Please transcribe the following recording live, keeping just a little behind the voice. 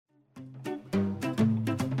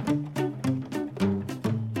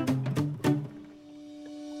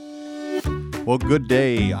Well, good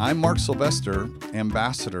day. I'm Mark Sylvester,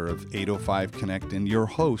 ambassador of 805 Connect, and your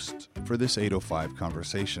host for this 805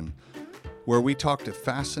 conversation, where we talk to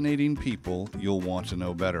fascinating people you'll want to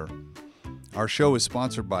know better. Our show is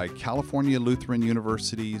sponsored by California Lutheran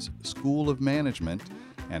University's School of Management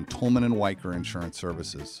and Tolman & Weicker Insurance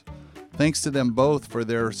Services. Thanks to them both for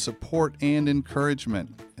their support and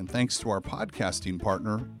encouragement, and thanks to our podcasting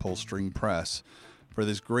partner, Pullstring Press, for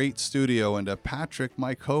this great studio, and to Patrick,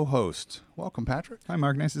 my co-host. Welcome, Patrick. Hi,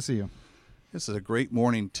 Mark. Nice to see you. This is a great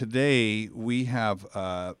morning. Today, we have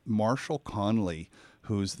Marshall Conley,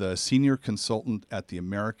 who's the senior consultant at the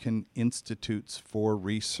American Institutes for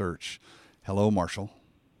Research. Hello, Marshall.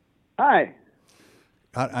 Hi.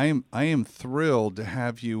 I am thrilled to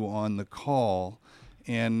have you on the call.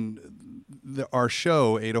 And our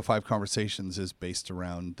show, 805 Conversations, is based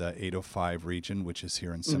around the 805 region, which is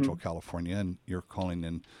here in Central California, and you're calling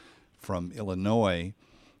in from Illinois.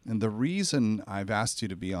 And the reason I've asked you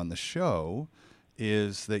to be on the show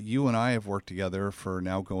is that you and I have worked together for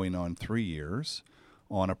now going on 3 years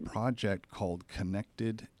on a project called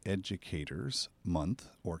Connected Educators Month,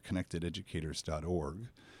 or connectededucators.org.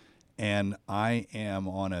 And I am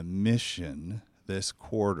on a mission this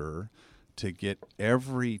quarter to get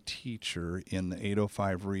every teacher in the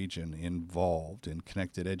 805 region involved in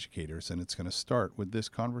Connected Educators, and it's going to start with this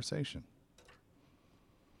conversation.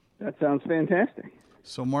 That sounds fantastic.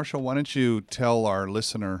 So, Marshall, why don't you tell our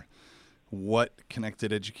listener what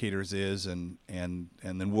Connected Educators is, and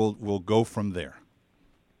then we'll go from there.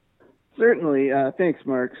 Certainly. Thanks,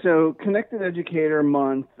 Mark. So Connected Educator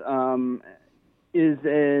Month is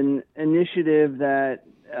an initiative that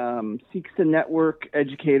seeks to network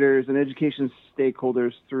educators and education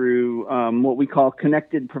stakeholders through what we call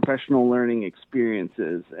connected professional learning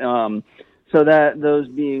experiences. So that those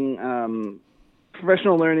being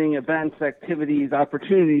professional learning events, activities,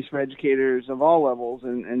 opportunities for educators of all levels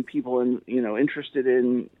and people interested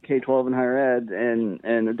in K-12 and higher ed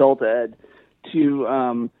and adult ed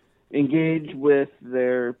to engage with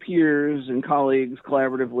their peers and colleagues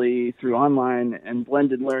collaboratively through online and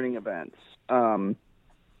blended learning events.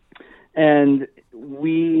 And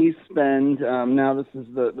we spend, now this is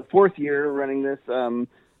the fourth year running this,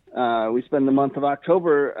 we spend the month of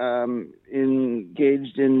October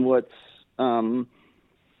engaged in what I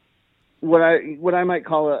might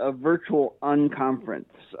call a virtual unconference.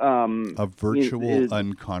 A virtual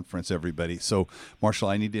unconference, everybody. So, Marshall,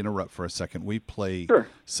 I need to interrupt for a second. We play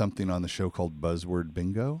something on the show called Buzzword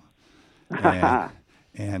Bingo.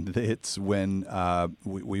 And it's when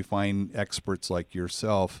we find experts like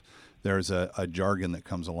yourself. There's a jargon that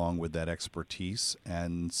comes along with that expertise.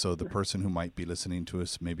 And so the person who might be listening to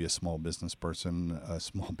us, maybe a small business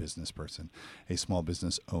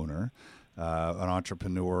owner, an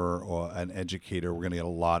entrepreneur, or an educator, we're going to get a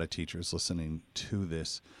lot of teachers listening to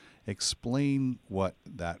this. Explain what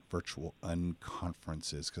that virtual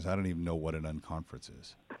unconference is, because I don't even know what an unconference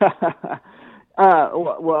is.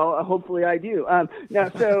 Well, hopefully I do.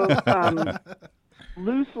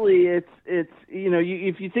 Loosely, it's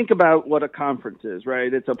if you think about what a conference is,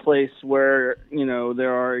 right? It's a place where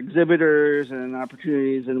there are exhibitors and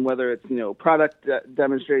opportunities, and whether it's product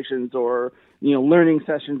demonstrations or learning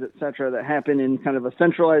sessions, et cetera, that happen in kind of a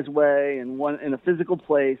centralized way and in a physical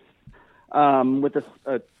place with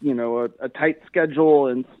a tight schedule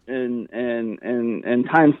and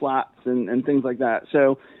time slots and things like that.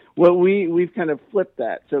 So what we've kind of flipped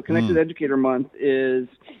that. So Connected Educator Month is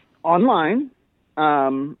online.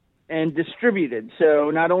 And distributed.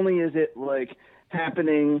 So not only is it like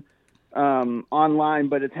happening online,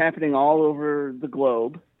 but it's happening all over the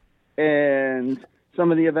globe. And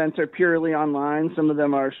some of the events are purely online. Some of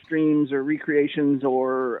them are streams or recreations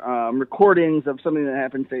or recordings of something that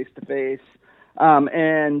happened face to face.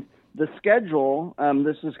 And the schedule,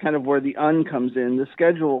 this is kind of where the comes in. The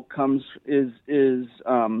schedule is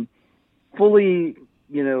fully,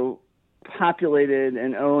 populated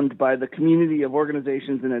and owned by the community of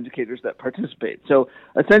organizations and educators that participate. So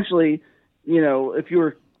essentially, if you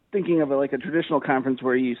were thinking of like a traditional conference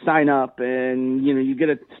where you sign up and, you get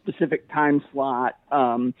a specific time slot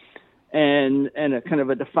and a kind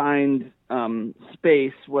of a defined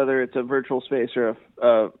space, whether it's a virtual space or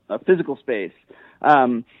a physical space,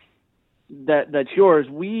 that's yours.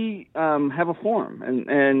 We have a forum,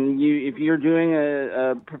 and if you're doing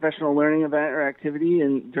a professional learning event or activity,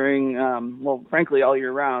 and during frankly all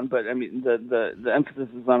year round, but I mean the emphasis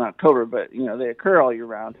is on October, but they occur all year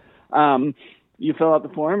round. You fill out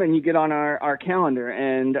the form and you get on our calendar,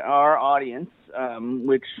 and our audience,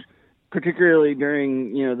 which particularly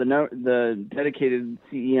during the dedicated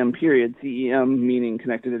CEM period, CEM meaning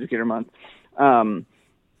Connected Educator Month.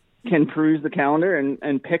 can peruse the calendar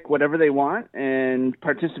and pick whatever they want and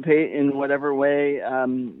participate in whatever way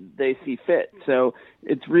they see fit. So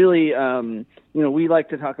it's really, we like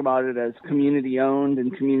to talk about it as community owned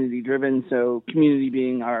and community driven. So community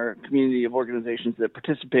being our community of organizations that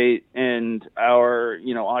participate and our,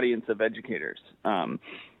 audience of educators. And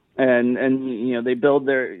they build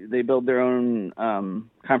their own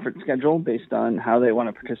conference schedule based on how they want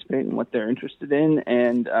to participate and what they're interested in,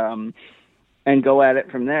 and go at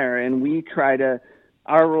it from there. And we try to,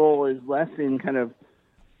 our role is less in kind of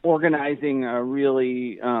organizing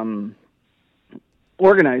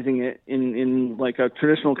organizing it in like a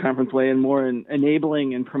traditional conference way, and more in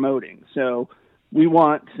enabling and promoting. So we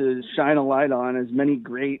want to shine a light on as many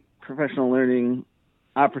great professional learning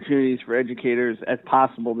opportunities for educators as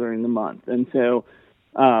possible during the month. And so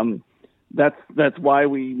that's why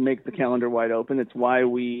we make the calendar wide open. It's why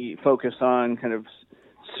we focus on kind of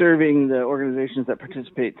serving the organizations that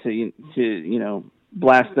participate to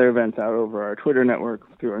blast their events out over our Twitter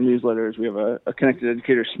network, through our newsletters. We have a Connected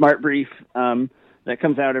Educator Smart Brief that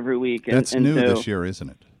comes out every week. That's new this year, isn't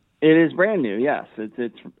it? It is brand new, yes.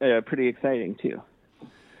 It's pretty exciting, too.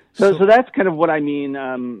 So that's kind of what I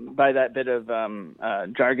mean by that bit of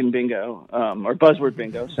jargon bingo, or buzzword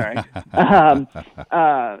bingo, sorry.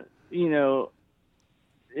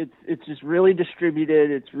 It's just really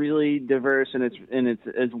distributed, it's really diverse, and it's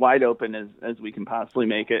as wide open as we can possibly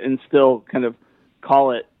make it, and still kind of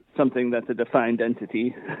call it something that's a defined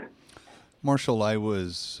entity. Marshall, I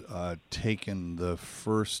was taken the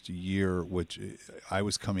first year, which I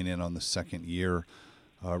was coming in on the second year.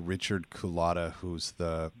 Richard Culata, who's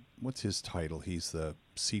what's his title? He's the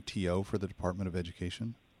CTO for the Department of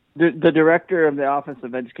Education? The Director of the Office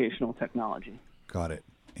of Educational Technology. Got it.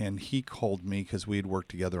 And he called me because we had worked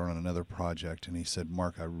together on another project, and he said,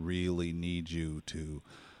 Mark, I really need you to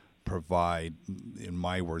provide, in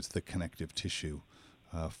my words, the connective tissue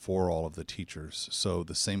for all of the teachers. So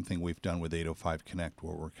the same thing we've done with 805 Connect,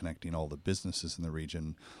 where we're connecting all the businesses in the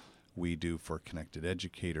region, we do for Connected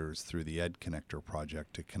Educators through the Ed Connector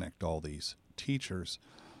project to connect all these teachers.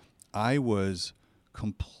 I was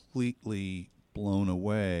completely blown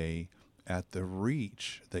away at the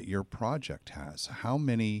reach that your project has. How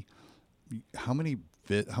many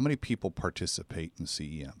people participate in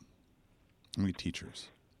CEM? How many teachers?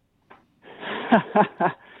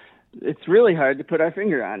 It's really hard to put our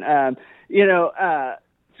finger on.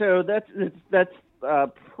 So that's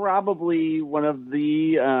probably one of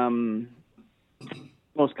the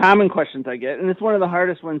most common questions I get, and it's one of the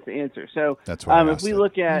hardest ones to answer. So that's why if we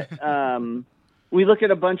look at we look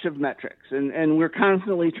at a bunch of metrics, and we're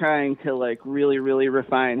constantly trying to really, really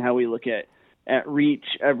refine how we look at reach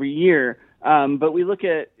every year. But we look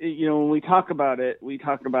at, when we talk about it, we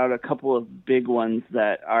talk about a couple of big ones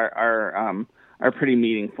that are pretty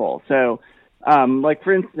meaningful. So,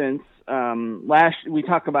 for instance, we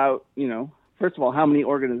talk about, first of all, how many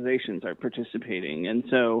organizations are participating. And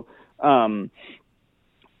so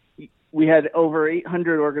we had over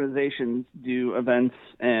 800 organizations do events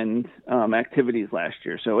and activities last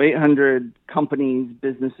year. So 800 companies,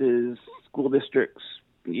 businesses, school districts,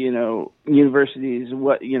 universities,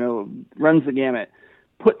 runs the gamut,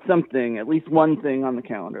 put something, at least one thing on the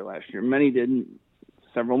calendar last year. Many did,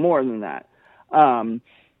 several more than that.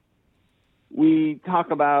 We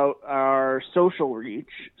talk about our social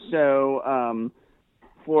reach. So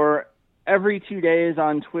for every 2 days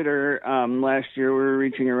on Twitter last year, we were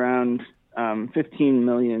reaching around 15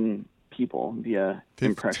 million people via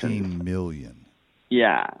impressions. 15 million.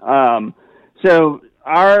 Yeah. So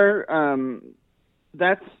our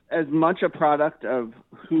that's as much a product of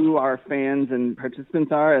who our fans and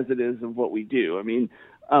participants are as it is of what we do. I mean,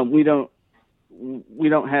 we don't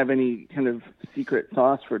have any kind of secret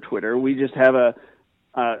sauce for Twitter. We just have an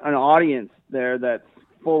audience there that's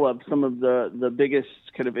full of some of the biggest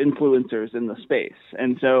kind of influencers in the space.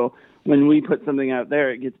 And so when we put something out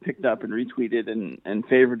there, it gets picked up and retweeted and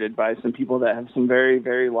favorited by some people that have some very,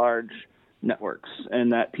 very large networks,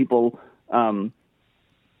 and that people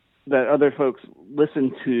that other folks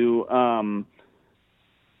listen to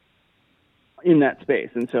in that space.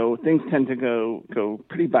 And so things tend to go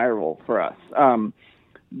pretty viral for us.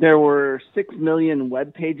 There were 6 million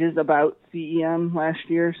web pages about CEM last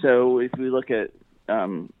year. So if we look at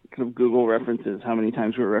kind of Google references, how many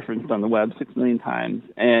times we were referenced on the web, 6 million times.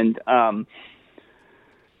 And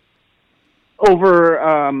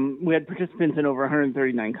we had participants in over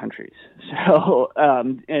 139 countries. So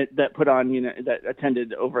that put on, that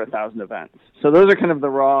attended over 1,000 events. So those are kind of the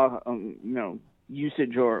raw,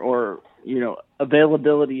 usage or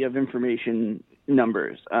availability of information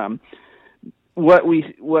numbers. what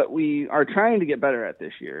we are trying to get better at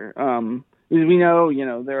this year is we know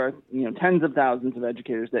there are tens of thousands of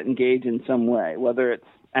educators that engage in some way, whether it's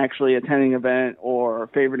actually attending an event or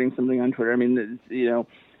favoriting something on Twitter. I mean,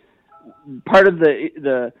 part of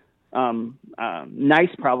the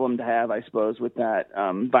nice problem to have, I suppose, with that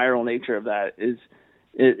viral nature of that is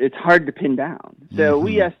it's hard to pin down. So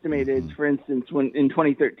we estimated, for instance, when in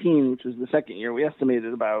 2013, which was the second year, we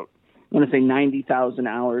estimated about, I want to say 90,000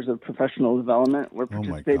 hours of professional development were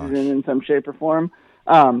participated in some shape or form.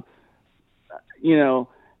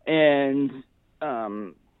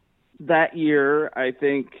 That year, I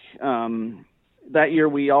think, that year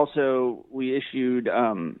we issued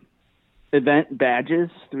event badges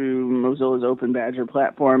through Mozilla's Open Badger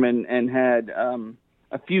platform and had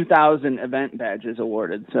a few thousand event badges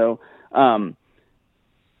awarded. So, that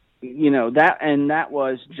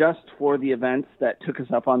was just for the events that took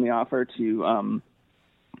us up on the offer to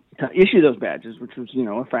issue those badges, which was,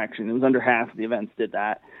 a fraction. It was under half of the events did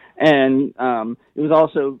that. And it was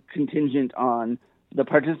also contingent on the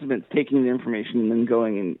participants taking the information and then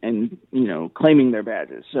going and claiming their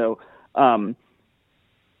badges. So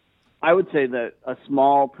I would say that a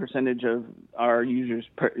small percentage of our users,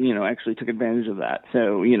 actually took advantage of that.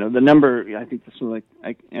 So, the number, I think this was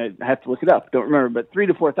I have to look it up, don't remember, but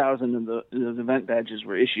 3,000 to 4,000 of those event badges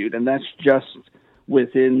were issued. And that's just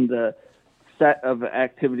within the set of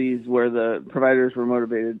activities where the providers were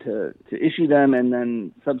motivated to issue them. And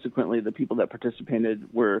then subsequently the people that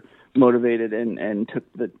participated were motivated and took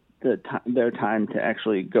their time to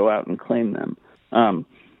actually go out and claim them.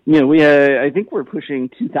 I think we're pushing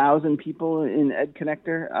 2,000 people in Ed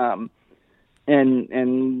Connector,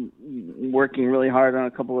 and working really hard on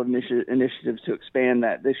a couple of initiatives to expand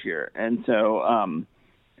that this year. And so,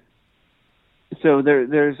 so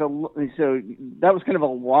that was kind of a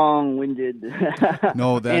long-winded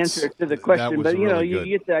answer to the question, but really you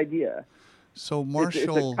get the idea. So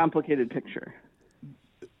Marshall, it's a complicated picture.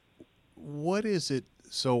 What is it?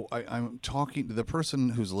 So I'm talking to the person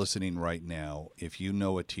who's listening right now. If you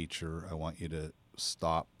know a teacher, I want you to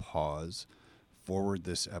stop, pause, forward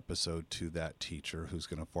this episode to that teacher who's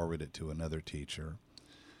going to forward it to another teacher.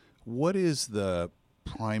 What is the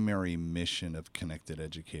primary mission of Connected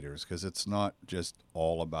Educators? Because it's not just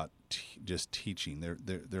all about just teaching.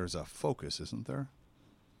 There's a focus, isn't there?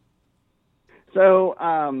 So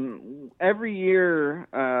every year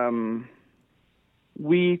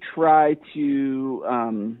we try to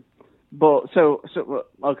I'll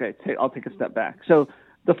take a step back. So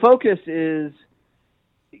the focus is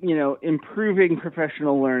improving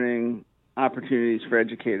professional learning opportunities for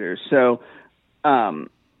educators. So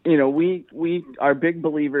we are big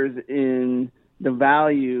believers in the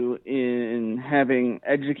value in having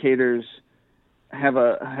educators have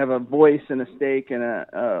a voice and a stake and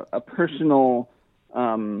a personal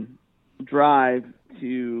drive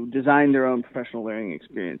to design their own professional learning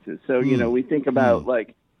experiences. So we think about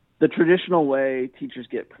like the traditional way teachers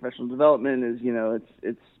get professional development is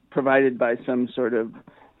it's provided by some sort of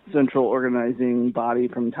central organizing body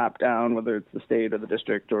from top down, whether it's the state or the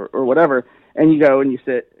district or whatever, and you go and you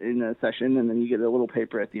sit in a session and then you get a little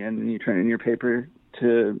paper at the end and you turn in your paper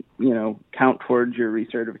to count towards your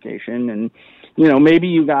recertification. And maybe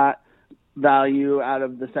you got value out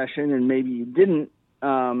of the session and maybe you didn't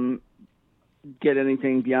get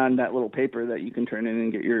anything beyond that little paper that you can turn in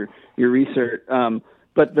and get your recert.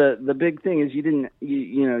 But the big thing is you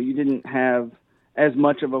didn't have as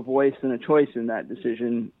much of a voice and a choice in that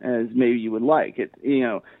decision as maybe you would like.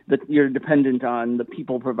 That you're dependent on the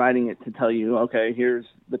people providing it to tell you, okay, here's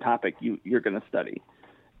the topic you're going to study.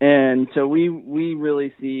 And so we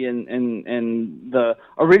really see in the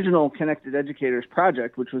original Connected Educators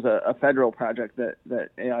project, which was a federal project that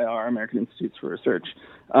AIR, American Institutes for Research,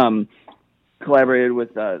 collaborated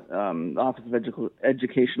with the Office of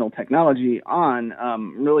Educational Technology on,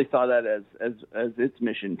 really saw that as its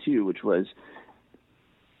mission too, which was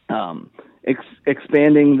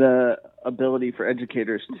expanding the ability for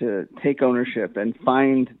educators to take ownership and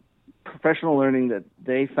find professional learning that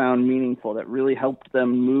they found meaningful, that really helped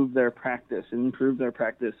them move their practice and improve their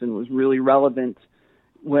practice and was really relevant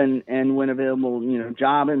when available,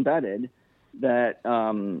 job embedded, that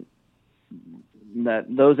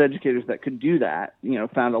those educators that could do that,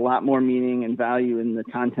 found a lot more meaning and value in the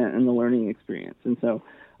content and the learning experience. And so,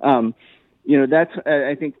 that's,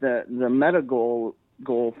 I think the meta goal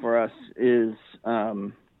for us is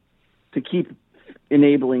to keep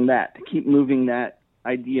enabling that, to keep moving that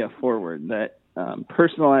idea forward, that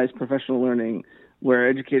personalized professional learning where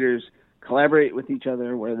educators collaborate with each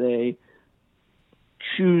other, where they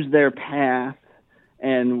choose their path,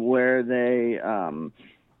 and where they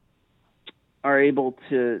are able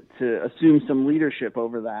to assume some leadership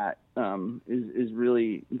over that is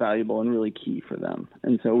really valuable and really key for them.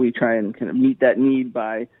 And so we try and kind of meet that need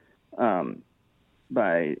by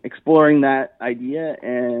exploring that idea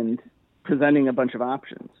and presenting a bunch of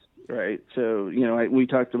options, right? So, we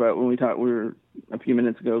talked about we were a few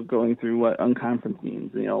minutes ago going through what unconference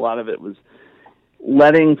means. A lot of it was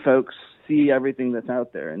letting folks see everything that's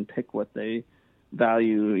out there and pick what they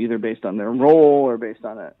value, either based on their role or based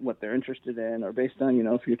on what they're interested in, or based on,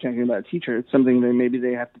 if you're talking about a teacher, it's something that maybe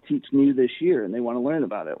they have to teach new this year and they want to learn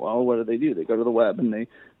about it. Well, what do? They go to the web and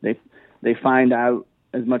they find out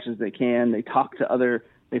as much as they can. They talk to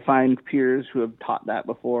they find peers who have taught that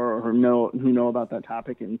before or who know about that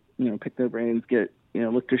topic and, pick their brains,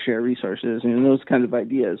 look to share resources and those kind of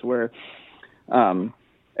ideas where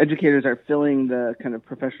educators are filling the kind of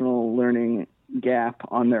professional learning gap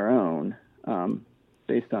on their own.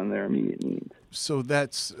 Based on their immediate needs. So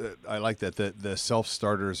that's, I like that. The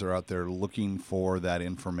self-starters are out there looking for that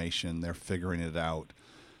information. They're figuring it out.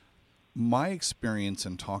 My experience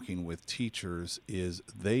in talking with teachers is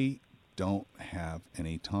they don't have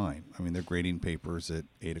any time. I mean, they're grading papers at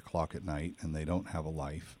 8 o'clock at night and they don't have a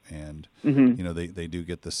life. And, they do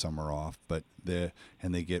get the summer off, but they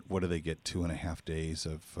get, 2.5 days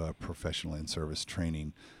of professional in-service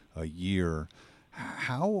training a year.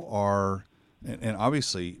 How are, and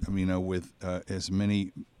obviously, with as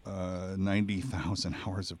many 90,000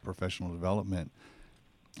 hours of professional development,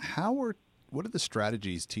 what are the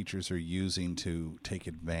strategies teachers are using to take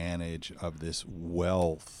advantage of this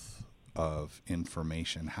wealth of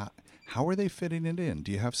information? How are they fitting it in?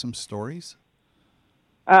 Do you have some stories?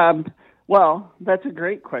 Well, that's a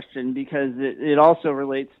great question because it also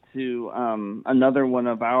relates to another one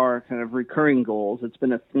of our kind of recurring goals. It's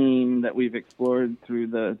been a theme that we've explored through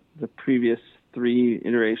the previous 3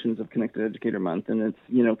 iterations of Connected Educator Month, and it's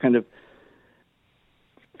kind of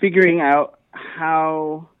figuring out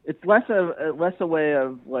how it's less a way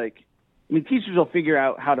of teachers will figure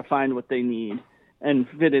out how to find what they need and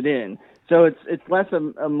fit it in. So it's less it's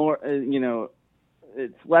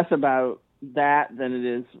less about that than it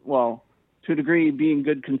is, well, to a degree, being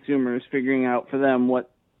good consumers, figuring out for them what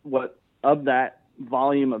of that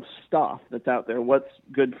volume of stuff that's out there, what's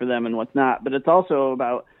good for them and what's not. But it's also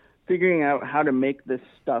about figuring out how to make this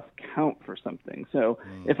stuff count for something. So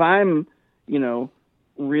if I'm,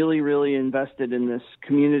 really, really invested in this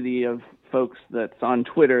community of folks that's on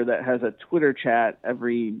Twitter that has a Twitter chat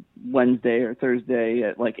every Wednesday or Thursday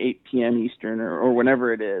at 8 p.m. Eastern or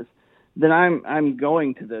whenever it is, then I'm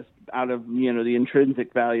going to this out of, the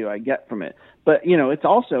intrinsic value I get from it. But, it's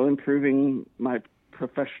also improving my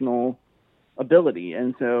professional ability.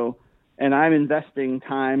 And I'm investing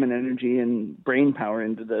time and energy and brain power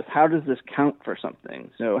into this. How does this count for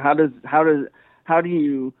something? So how do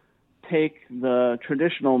you take the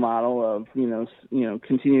traditional model of,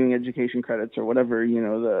 continuing education credits or whatever,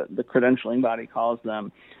 the credentialing body calls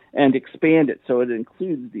them, and expand it so it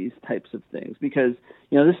includes these types of things? Because,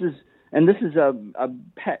 this is a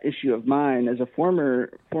pet issue of mine as a former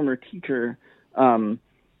teacher.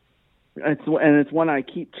 It's one I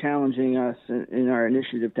keep challenging us in our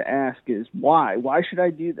initiative to ask is why? Why should I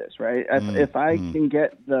do this, right?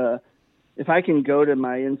 If I can go to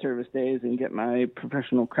my in-service days and get my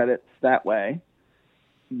professional credits that way,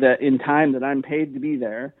 that in time that I'm paid to be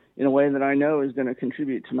there, in a way that I know is going to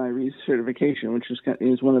contribute to my recertification, which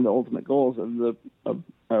is one of the ultimate goals of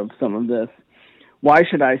some of this. Why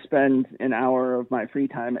should I spend an hour of my free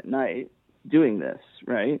time at night doing this,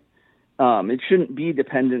 right? It shouldn't be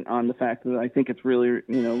dependent on the fact that I think it's really,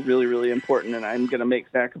 really, really important, and I'm going to make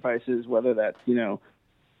sacrifices, whether that's,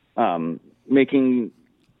 making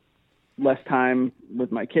less time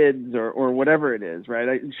with my kids or whatever it is, right?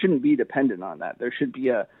 It shouldn't be dependent on that. There should be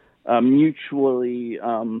a mutually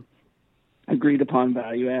agreed upon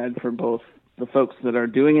value add for both the folks that are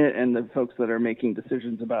doing it and the folks that are making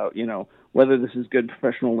decisions about, whether this is good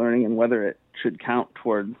professional learning and whether it should count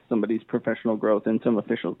towards somebody's professional growth in some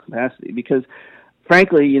official capacity. Because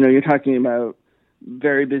frankly, you're talking about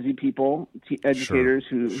very busy people, educators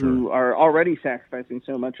who are already sacrificing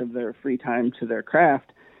so much of their free time to their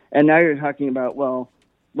craft. And now you're talking about, well,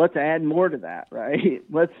 let's add more to that, right?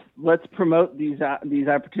 Let's promote these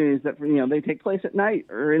opportunities that they take place at night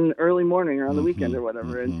or in the early morning or on the weekend or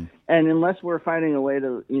whatever. And unless we're finding a way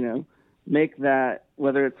to make that,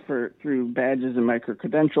 whether it's through badges and micro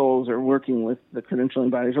credentials or working with the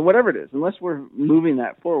credentialing bodies or whatever it is, unless we're moving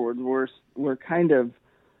that forward, we're kind of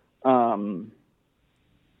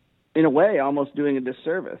in a way almost doing a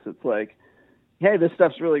disservice. It's like, hey, this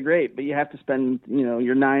stuff's really great, but you have to spend,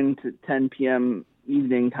 your 9 to 10 p.m.,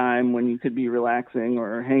 evening time when you could be relaxing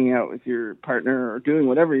or hanging out with your partner or doing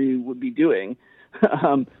whatever you would be doing.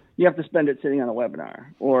 You have to spend it sitting on a webinar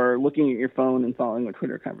or looking at your phone and following a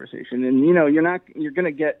Twitter conversation. And, you're going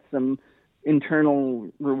to get some internal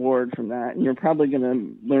reward from that. And you're probably going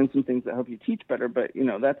to learn some things that help you teach better, but, you're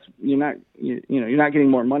not getting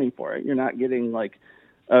more money for it. You're not getting like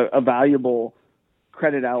a valuable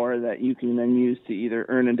credit hour that you can then use to either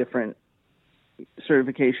earn a different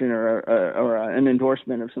certification or an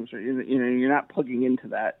endorsement of some sort. You're not plugging into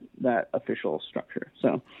that official structure.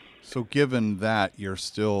 So given that, you're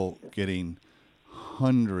still getting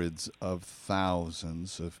hundreds of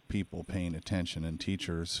thousands of people paying attention and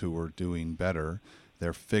teachers who are doing better.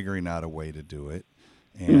 They're figuring out a way to do it.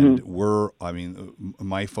 And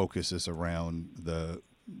my focus is around the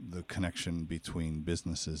connection between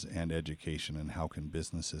businesses and education, and how can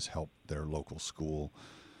businesses help their local school.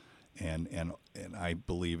 And I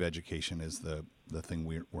believe education is the thing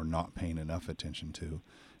we're not paying enough attention to.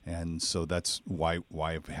 And so that's why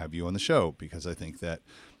I have you on the show, because I think that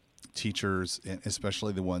teachers,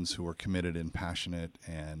 especially the ones who are committed and passionate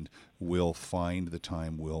and will find the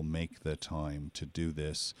time, will make the time to do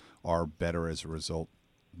this, are better as a result.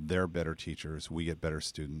 They're better teachers. We get better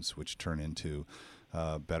students, which turn into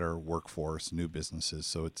better workforce, new businesses.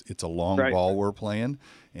 So it's a long ball we're playing,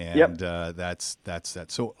 and that's that.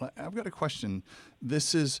 So I've got a question.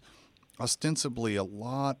 This is ostensibly a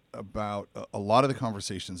lot of the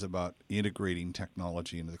conversations about integrating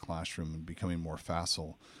technology into the classroom and becoming more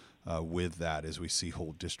facile with that, as we see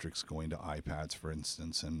whole districts going to iPads, for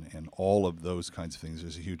instance, and all of those kinds of things.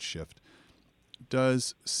 There's a huge shift.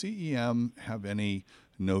 Does CEM have any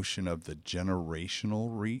notion of the generational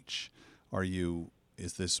reach?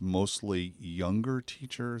 Is this mostly younger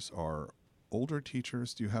teachers or older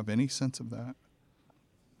teachers? Do you have any sense of that?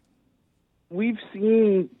 We've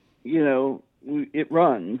seen, it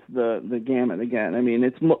runs the gamut again. I mean,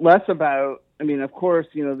 it's less about, of course,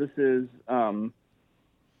 this is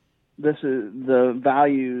the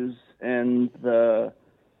values and the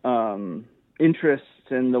interests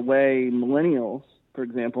and the way millennials, for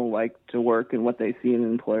example, like to work and what they see in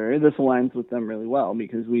an employer. This aligns with them really well,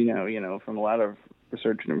 because we know, from a lot of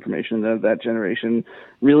research and information that generation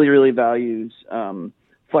really, really values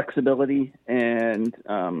flexibility and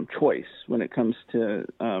choice when it comes to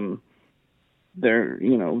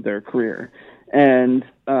their career. And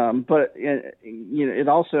but it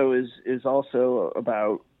also is also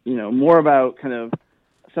about more about kind of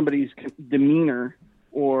somebody's demeanor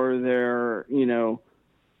or their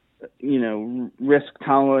risk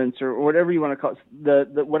tolerance or whatever you want to call it,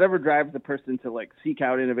 the whatever drives the person to like seek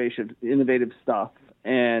out innovative stuff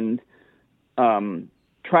and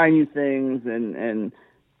try new things and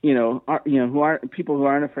who aren't people who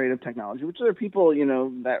aren't afraid of technology, which are people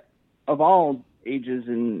that of all ages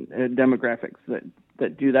and demographics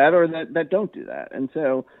that do that or that don't do that. And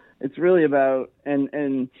so it's really about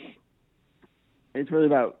and it's really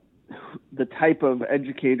about the type of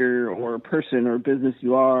educator or person or business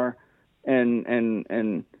you are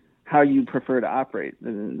and how you prefer to operate.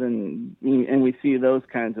 And we see those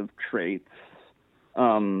kinds of traits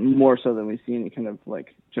more so than we see any kind of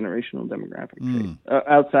like generational demographic traits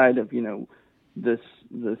outside of this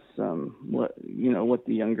what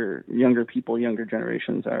the younger people, younger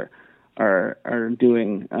generations are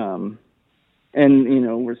doing, and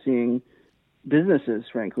we're seeing businesses,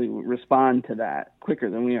 frankly, respond to that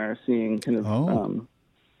quicker than we are seeing kind of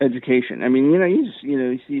education. I mean,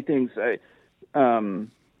 you see things in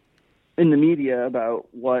the media about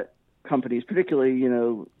what companies, particularly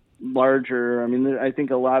larger. I mean, I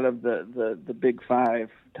think a lot of the big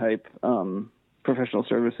five type professional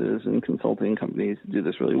services and consulting companies do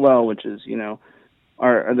this really well, which is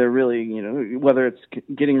are they really whether it's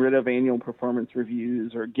getting rid of annual performance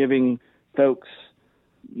reviews or giving folks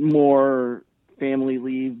more family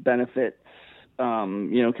leave benefits,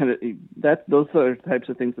 kind of those are the types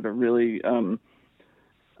of things that are really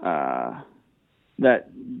that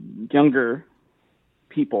younger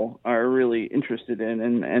people are really interested in,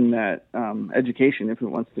 and that education, if it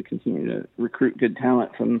wants to continue to recruit good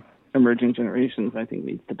talent from emerging generations, I think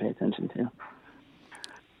needs to pay attention to.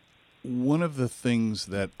 One of the things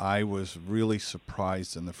that I was really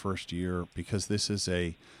surprised in the first year, because this is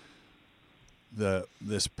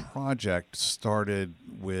this project started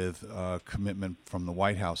with a commitment from the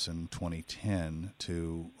White House in 2010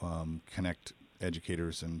 to connect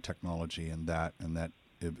educators and technology, and that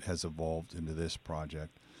it has evolved into this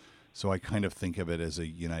project. So I kind of think of it as a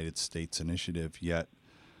United States initiative, yet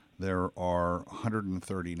there are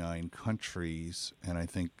 139 countries, and I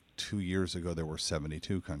think 2 years ago there were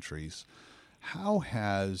 72 countries. How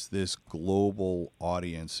has this global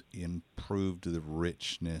audience improved the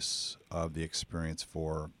richness of the experience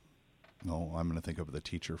for, no, I'm going to think of the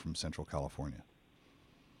teacher from Central California?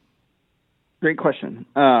 Great question.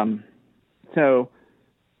 So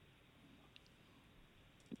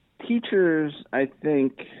teachers, I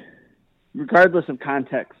think, regardless of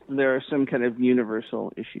context, there are some kind of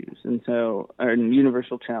universal issues, and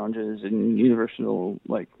universal challenges and universal,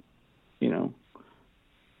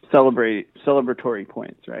 celebratory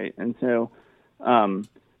points, right? And so,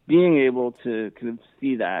 being able to kind of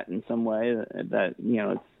see that in some way that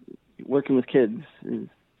it's working with kids is,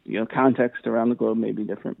 context around the globe may be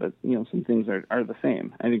different, but some things are the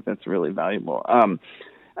same. I think that's really valuable.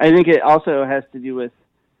 I think it also has to do with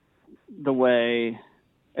the way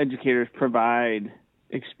educators provide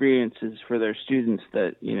experiences for their students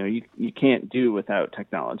that you can't do without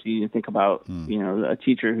technology. You think about a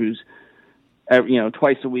teacher who's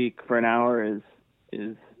twice a week for an hour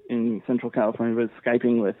is in Central California, but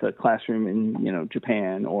Skyping with a classroom in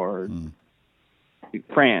Japan or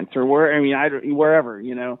France or wherever,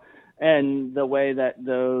 and the way that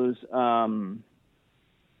those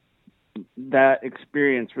that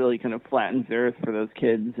experience really kind of flattens the earth for those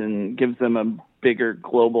kids and gives them a bigger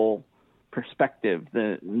global perspective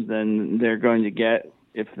than they're going to get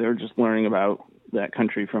if they're just learning about that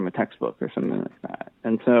country from a textbook or something like that.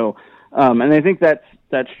 And so, and I think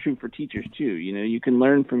that's true for teachers too. You can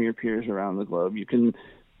learn from your peers around the globe. You can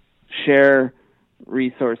share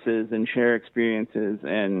resources and share experiences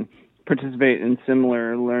and participate in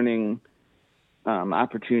similar learning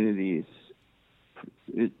opportunities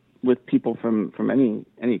with people from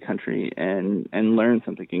any country and learn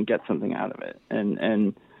something and get something out of it.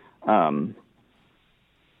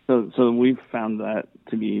 So we've found that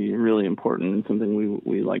to be really important and something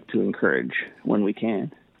we like to encourage when we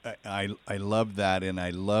can. I love that, and I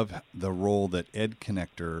love the role that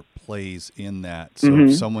EdConnector plays in that. So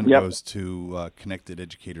if someone goes to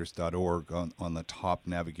connectededucators.org, on the top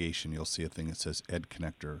navigation, you'll see a thing that says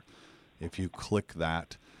EdConnector. If you click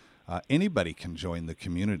that, anybody can join the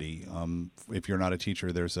community. If you're not a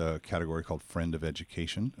teacher, there's a category called Friend of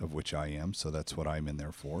Education, of which I am, so that's what I'm in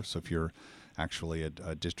there for. So if you're actually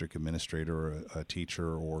a district administrator or a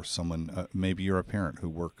teacher or someone, maybe you're a parent who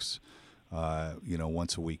works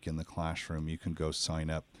once a week in the classroom, you can go sign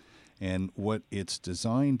up. And what it's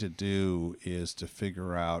designed to do is to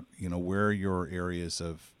figure out, where your areas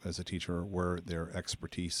of, as a teacher, where their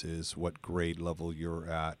expertise is, what grade level you're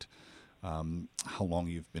at, how long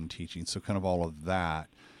you've been teaching. So kind of all of that.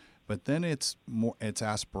 But then it's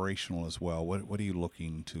aspirational as well. What are you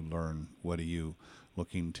looking to learn? What are you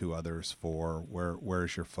looking to others for?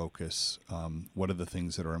 Where's your focus? What are the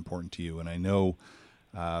things that are important to you? And I know,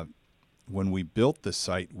 when we built the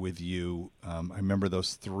site with you, I remember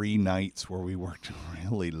those 3 nights where we worked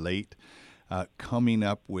really late, coming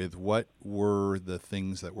up with what were the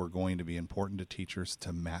things that were going to be important to teachers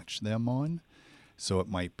to match them on. So it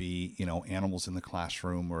might be, animals in the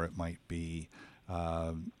classroom, or it might be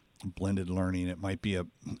blended learning. It might be you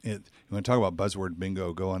want to talk about buzzword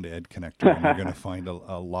bingo, go onto EdConnector, and you're going to find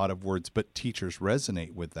a lot of words, but teachers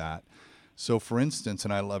resonate with that. So for instance,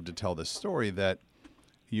 and I love to tell this story, that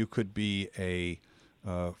you could be a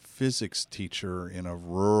physics teacher in a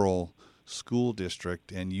rural school district,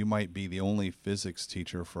 and you might be the only physics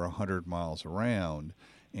teacher for 100 miles around.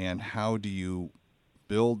 And how do you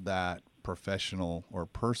build that professional or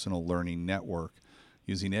personal learning network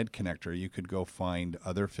using EdConnector? You could go find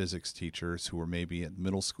other physics teachers who were maybe at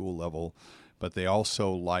middle school level, but they also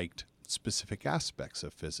liked specific aspects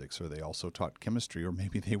of physics, or they also taught chemistry, or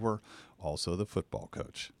maybe they were also the football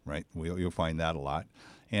coach, right? You'll find that a lot.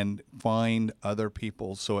 And find other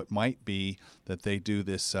people. So it might be that they do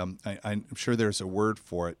this. I'm sure there's a word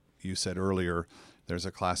for it. You said earlier there's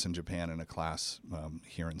a class in Japan and a class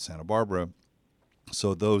here in Santa Barbara.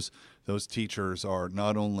 So those teachers are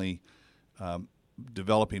not only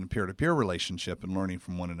developing a peer-to-peer relationship and learning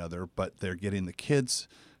from one another, but they're getting the kids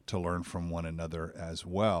to learn from one another as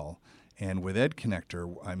well. And with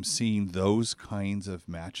EdConnector, I'm seeing those kinds of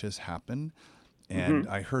matches happen. And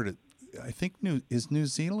I heard it. I think is New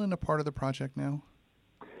Zealand a part of the project now?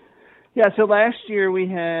 Yeah, so last year we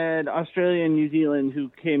had Australia and New Zealand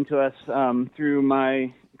who came to us through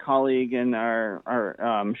my colleague and our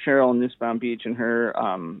Cheryl Nussbaum Beach and her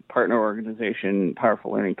partner organization,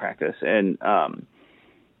 Powerful Learning Practice, and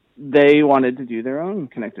they wanted to do their own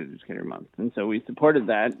Connected Educator Month, and so we supported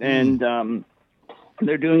that, and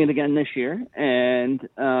they're doing it again this year, and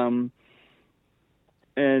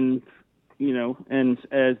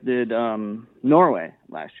as did Norway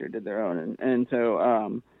last year, did their own. And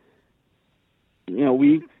so,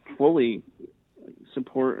 we fully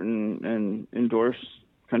support and endorse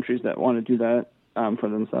countries that want to do that for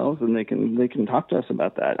themselves, and they can talk to us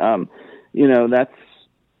about that. That's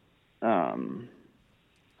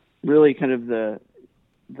really kind of the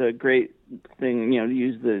great thing, to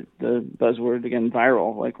use the buzzword again,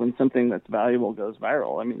 viral. Like when something that's valuable goes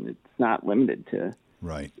viral, I mean, it's not limited to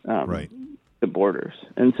right. the borders.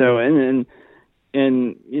 And so, and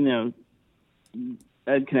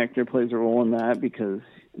Ed Connector plays a role in that because,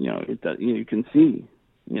 you can see,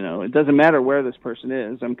 it doesn't matter where this person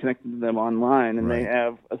is. I'm connected to them online, and they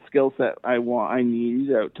have a skill set I need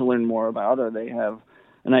to learn more about, or they have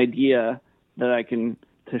an idea that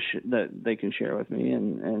that they can share with me,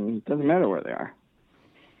 and it doesn't matter where they are.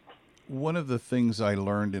 One of the things I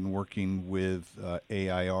learned in working with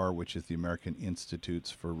AIR, which is the American Institutes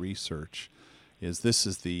for Research, is this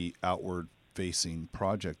is the outward-facing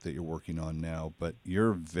project that you're working on now, but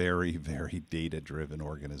you're a very, very data-driven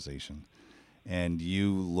organization. And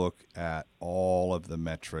you look at all of the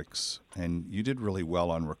metrics, and you did really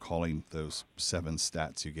well on recalling those 7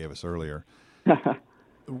 stats you gave us earlier.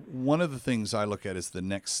 One of the things I look at is the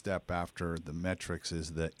next step after the metrics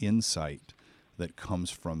is the insight that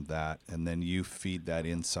comes from that, and then you feed that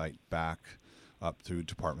insight back up through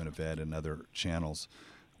Department of Ed and other channels.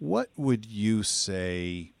 What would you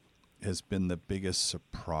say has been the biggest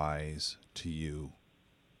surprise to you?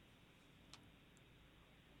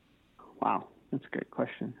 Wow, that's a great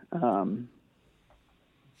question.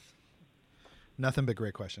 Nothing but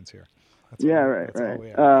great questions here. Right.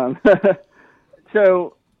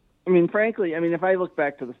 So, frankly, if I look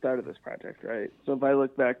back to the start of this project, right? So if I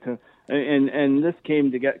look back to, and this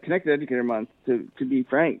came to get Connected Educator Month, to be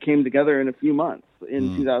frank, came together in a few months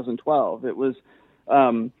in 2012. It was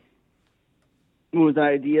an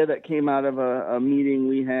idea that came out of a meeting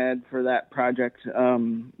we had for that project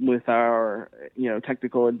with our,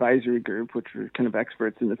 technical advisory group, which were kind of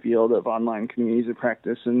experts in the field of online communities of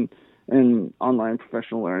practice and online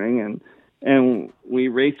professional learning. And we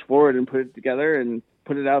raced forward and put it together and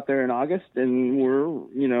put it out there in August. And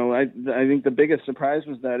I think the biggest surprise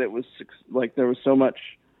was that it was there was so much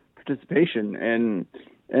participation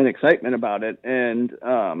and excitement about it. And, it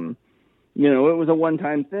was a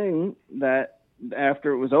one-time thing that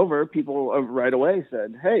after it was over, people right away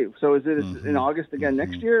said, "Hey, so is it in August again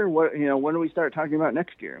next year? What, when do we start talking about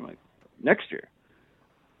next year?" I'm like, "Next year?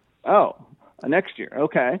 Oh, next year.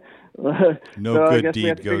 Okay." No so good I guess deed we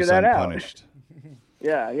have to goes figure that unpunished.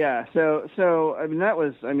 out. Yeah. So that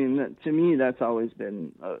was, to me, that's always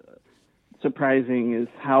been surprising is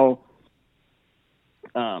how,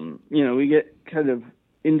 we get kind of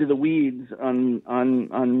into the weeds on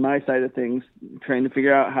my side of things, trying to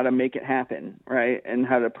figure out how to make it happen, right, and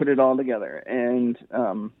how to put it all together. And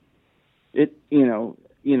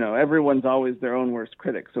everyone's always their own worst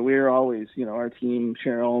critic. So we're always, our team,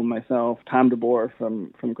 Cheryl, myself, Tom DeBoer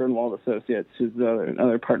from Grunwald Associates, who's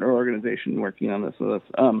another partner organization working on this with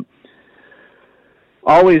us,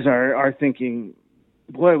 always are thinking,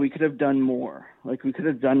 boy, we could have done more. Like, we could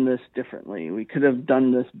have done this differently. We could have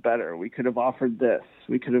done this better. We could have offered this.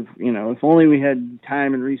 We could have, if only we had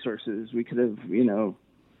time and resources, we could have,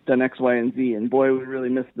 done X, Y, and Z. And boy, we really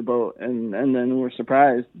missed the boat. And then we're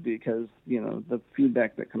surprised because, the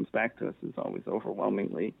feedback that comes back to us is always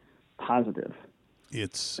overwhelmingly positive.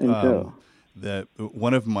 It's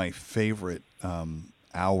one of my favorite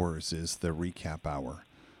hours is the recap hour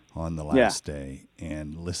on the last day,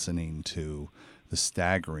 and listening to the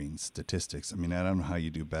staggering statistics. I don't know how you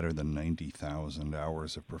do better than 90,000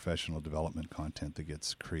 hours of professional development content that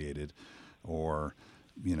gets created, or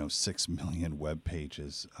 6 million web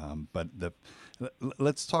pages. But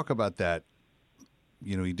let's talk about that.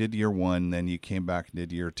 You did year 1, then you came back and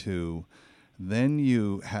did year 2. Then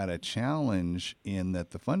you had a challenge in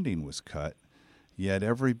that the funding was cut, yet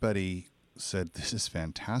everybody said, "This is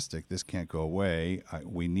fantastic. This can't go away.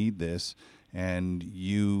 We need this." And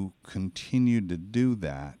you continued to do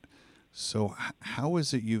that. So how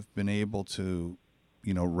is it you've been able to,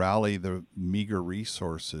 rally the meager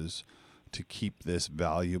resources to keep this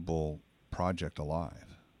valuable project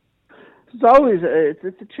alive? It's always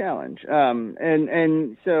it's a challenge, and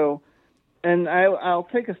I'll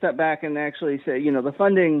take a step back and actually say, the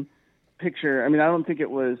funding picture. I don't think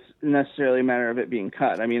it was necessarily a matter of it being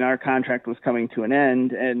cut. Our contract was coming to an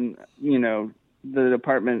end, and the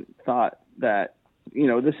department thought that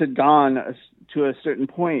this had gone to a certain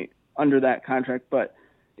point under that contract, but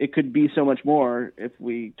it could be so much more if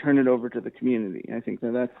we turn it over to the community. I think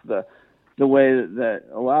that's the way that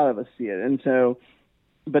a lot of us see it. And so,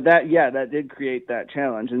 but that did create that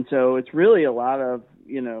challenge. And so it's really a lot of,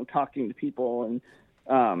 talking to people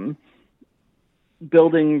and,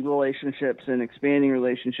 building relationships and expanding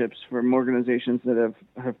relationships from organizations that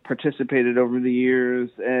have participated over the years,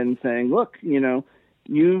 and saying, look,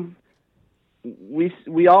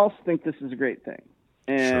 we all think this is a great thing,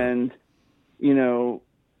 and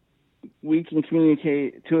we can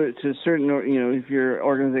communicate to a certain, if you're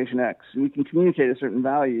organization X, we can communicate a certain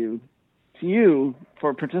value to you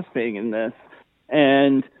for participating in this,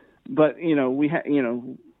 but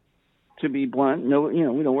to be blunt, no,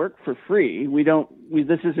 we don't work for free.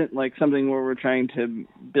 This isn't like something where we're trying to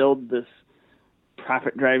build this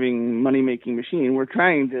profit-driving, money-making machine. We're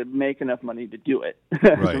trying to make enough money to do it,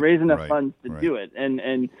 Right, to raise enough right, funds to right. do it,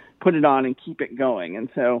 and put it on and keep it going. And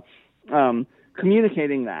so,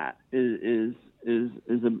 communicating that is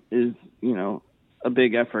a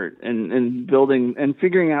big effort, and building and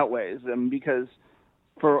figuring out ways, because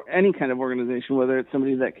for any kind of organization, whether it's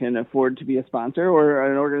somebody that can afford to be a sponsor or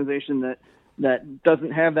an organization that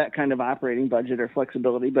doesn't have that kind of operating budget or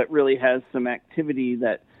flexibility, but really has some activity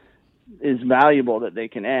that is valuable that they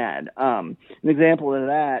can add. An example of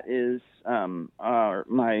that is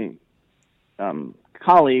my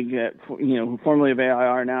colleague, formerly of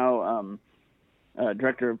AIR, now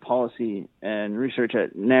Director of Policy and Research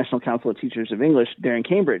at National Council of Teachers of English, Darren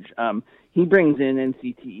Cambridge. He brings in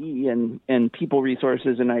NCTE and people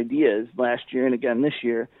resources and ideas last year and again this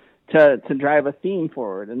year to drive a theme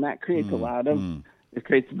forward, and that creates it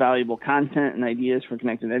creates valuable content and ideas for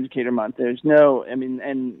Connected Educator Month. And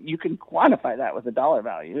you can quantify that with a dollar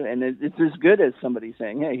value, and it's as good as somebody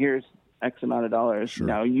saying, hey, here's X amount of dollars. Sure.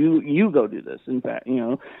 Now you go do this. In fact,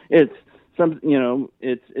 it's some,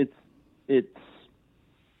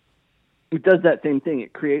 it does that same thing.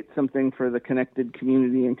 It creates something for the connected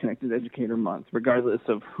community and Connected Educator Month, regardless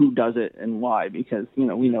of who does it and why, because,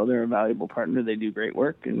 we know they're a valuable partner. They do great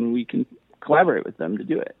work, and we can collaborate with them to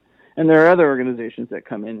do it. And there are other organizations that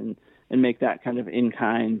come in and make that kind of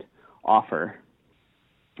in-kind offer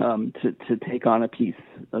to take on a piece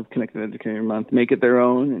of Connected Educator Month, make it their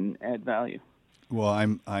own, and add value.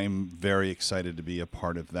 Well, I'm very excited to be a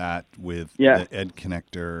part of that with Yeah. the Ed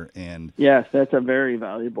Connector, and Yes, that's a very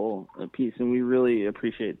valuable piece, and we really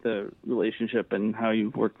appreciate the relationship and how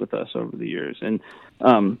you've worked with us over the years. And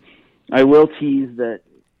I will tease that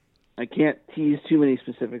I can't tease too many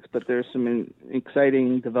specifics, but there's some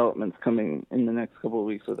exciting developments coming in the next couple of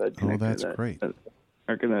weeks with Ed Connector. that's great. That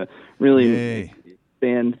are going to really Yay.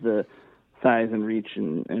 expand the size and reach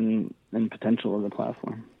and potential of the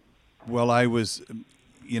platform. Well, I was,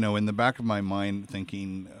 in the back of my mind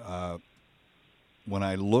thinking, when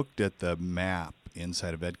I looked at the map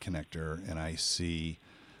inside of Ed Connector and I see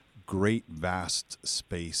great vast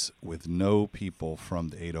space with no people from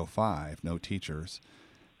the 805, no teachers,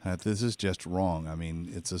 this is just wrong. I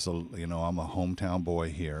mean, it's just I'm a hometown boy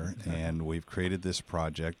here, and we've created this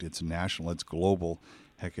project. It's national, it's global.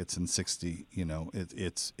 Heck, it's in 60,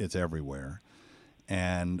 it's everywhere.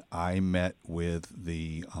 And I met with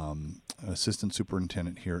the assistant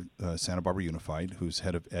superintendent here at Santa Barbara Unified, who's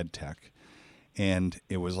head of Ed Tech. And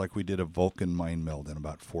it was like we did a Vulcan mind meld in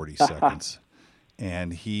about 40 seconds.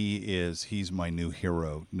 And he's my new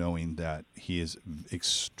hero, knowing that he is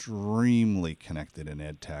extremely connected in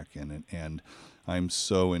Ed Tech. And I'm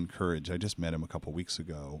so encouraged. I just met him a couple weeks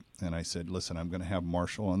ago, and I said, listen, I'm going to have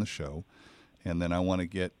Marshall on the show, and then I want to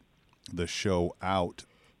get the show out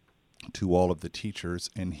to all of the teachers,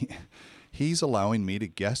 and he's allowing me to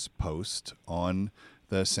guest post on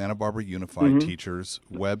the Santa Barbara Unified Teachers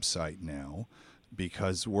website now,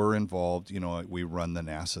 because we're involved. We run the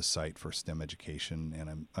NASA site for STEM education,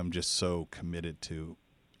 and I'm just so committed to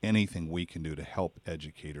anything we can do to help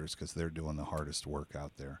educators, because they're doing the hardest work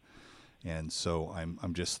out there. And so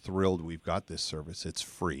I'm just thrilled we've got this service. It's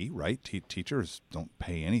free, right? Teachers don't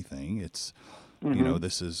pay anything. It's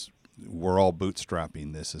we're all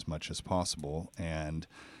bootstrapping this as much as possible, and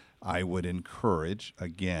I would encourage,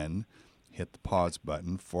 again, hit the pause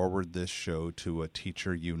button, forward this show to a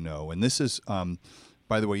teacher and this is,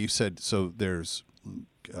 by the way, you said, so there's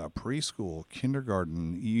preschool,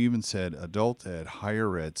 kindergarten, you even said adult ed,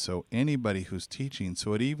 higher ed, so anybody who's teaching,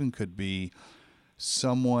 so it even could be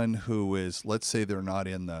someone who is, let's say they're not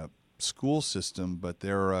in the school system, but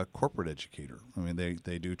they're a corporate educator. I mean,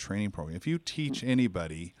 they do training programs. If you teach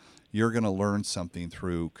anybody, you're going to learn something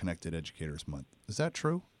through Connected Educators Month. Is that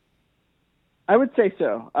true? I would say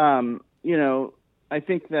so. I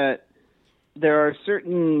think that there are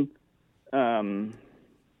certain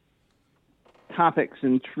topics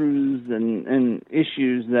and truths and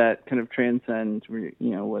issues that kind of transcend,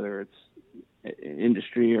 whether it's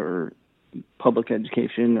industry or public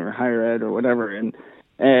education or higher ed or whatever. And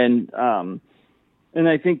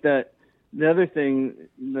I think that the other thing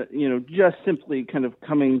that, just simply kind of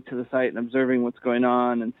coming to the site and observing what's going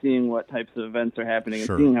on and seeing what types of events are happening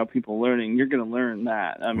Sure. and seeing how people are learning, you're going to learn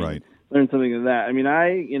that. I mean, Right. learn something of that. I mean,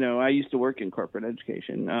 I used to work in corporate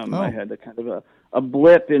education. Oh. I had a kind of a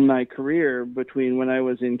blip in my career between when I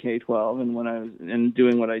was in K-12 and when I was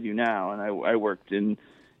doing what I do now. And I worked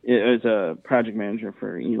as a project manager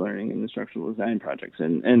for e-learning and instructional design projects.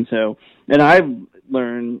 And I've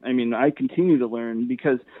learned, I continue to learn,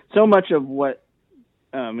 because so much of what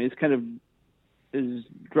is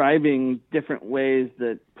driving different ways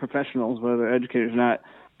that professionals, whether educators or not,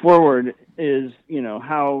 forward is,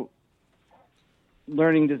 how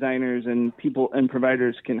learning designers and people and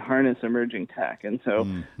providers can harness emerging tech. And so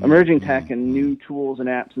emerging tech and new tools and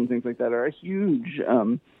apps and things like that are a huge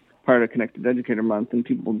part of Connected Educator Month, and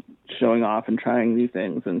people showing off and trying new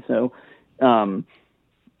things. And so,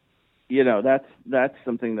 that's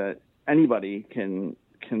something that anybody can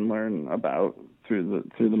learn about through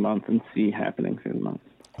the month and see happening through the month.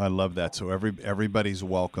 I love that. So everybody's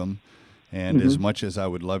welcome. And as much as I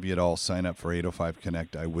would love you to all sign up for 805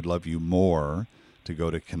 Connect, I would love you more to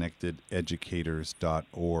go to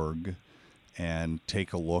connectededucators.org and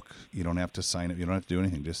take a look. You don't have to sign up. You don't have to do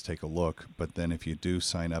anything. Just take a look. But then if you do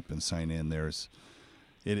sign up and sign in,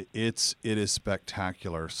 it is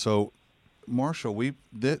spectacular. So, Marshall,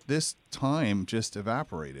 this time just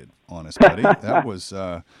evaporated on us, buddy. That was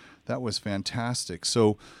fantastic.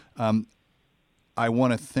 So, I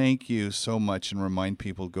want to thank you so much and remind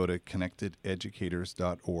people to go to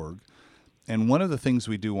connectededucators.org. And one of the things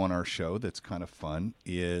we do on our show that's kind of fun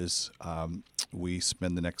is we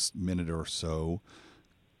spend the next minute or so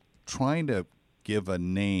trying to give a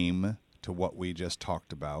name to what we just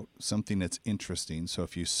talked about, something that's interesting. So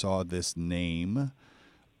if you saw this name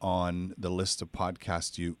on the list of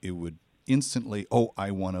podcasts, it would instantly,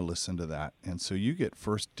 I want to listen to that. And so you get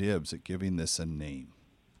first dibs at giving this a name.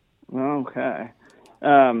 Okay.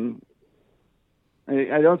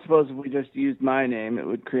 I don't suppose if we just used my name, it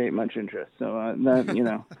would create much interest. So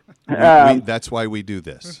that's why we do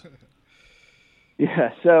this.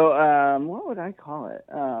 Yeah. So what would I call it?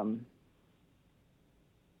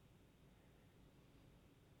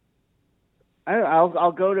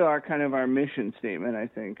 I'll go to our mission statement, I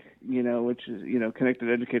think, which is, Connected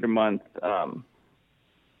Educator Month.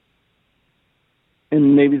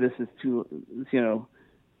 And maybe this is too,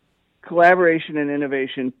 collaboration and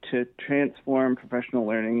innovation to transform professional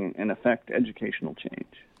learning and affect educational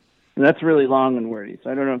change. And that's really long and wordy, so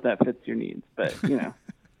I don't know if that fits your needs, but,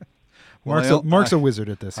 Mark's a wizard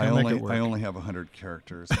at this. I only have 100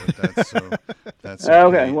 characters, but that's okay.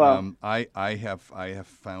 Okay. Well, I have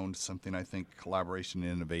found something. I think collaboration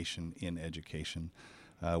and innovation in education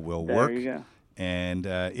will work. There you go. And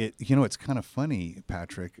it's kind of funny,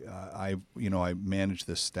 Patrick. I manage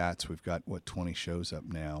the stats. We've got 20 shows up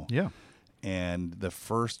now. Yeah. And the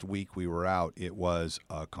first week we were out, it was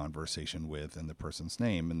a conversation with and the person's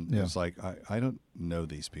name. And it was like, I don't know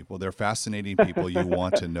these people. They're fascinating people. You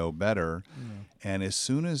want to know better. Yeah. And as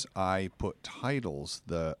soon as I put titles,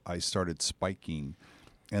 I started spiking.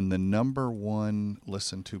 And the number one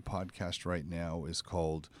listened to podcast right now is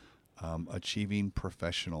called Achieving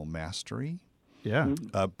Professional Mastery. Yeah.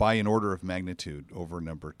 By an order of magnitude over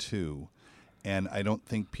number 2. And I don't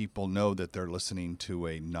think people know that they're listening to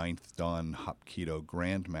a 9th Dan Hapkido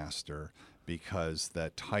Grandmaster because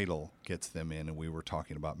that title gets them in, and we were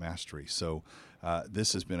talking about mastery. So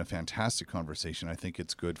this has been a fantastic conversation. I think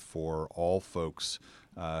it's good for all folks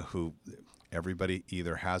who everybody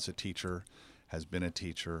either has a teacher, has been a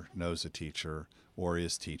teacher, knows a teacher, or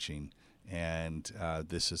is teaching. And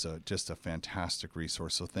this is just a fantastic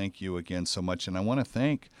resource. So thank you again so much. And I want to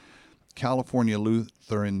thank California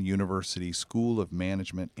Lutheran University School of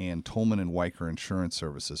Management and Tolman & Weicker Insurance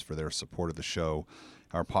Services for their support of the show.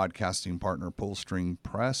 Our podcasting partner, Pullstring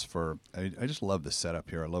Press, I just love the setup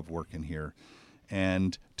here. I love working here.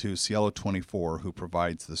 And to Cielo 24, who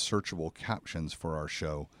provides the searchable captions for our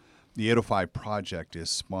show. The 805 project is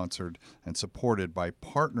sponsored and supported by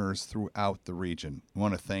partners throughout the region. We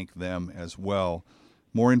want to thank them as well.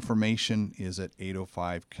 More information is at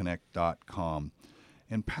 805connect.com.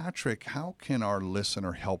 And Patrick, how can our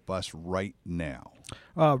listener help us right now?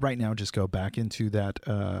 Right now, just go back into that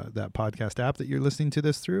podcast app that you're listening to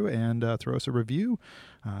this through and throw us a review.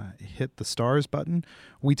 Hit the stars button.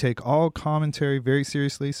 We take all commentary very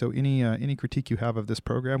seriously, so any critique you have of this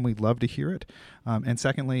program, we'd love to hear it. And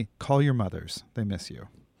secondly, call your mothers. They miss you.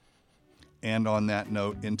 And on that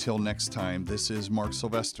note, until next time, this is Mark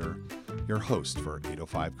Sylvester, your host for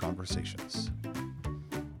 805 Conversations.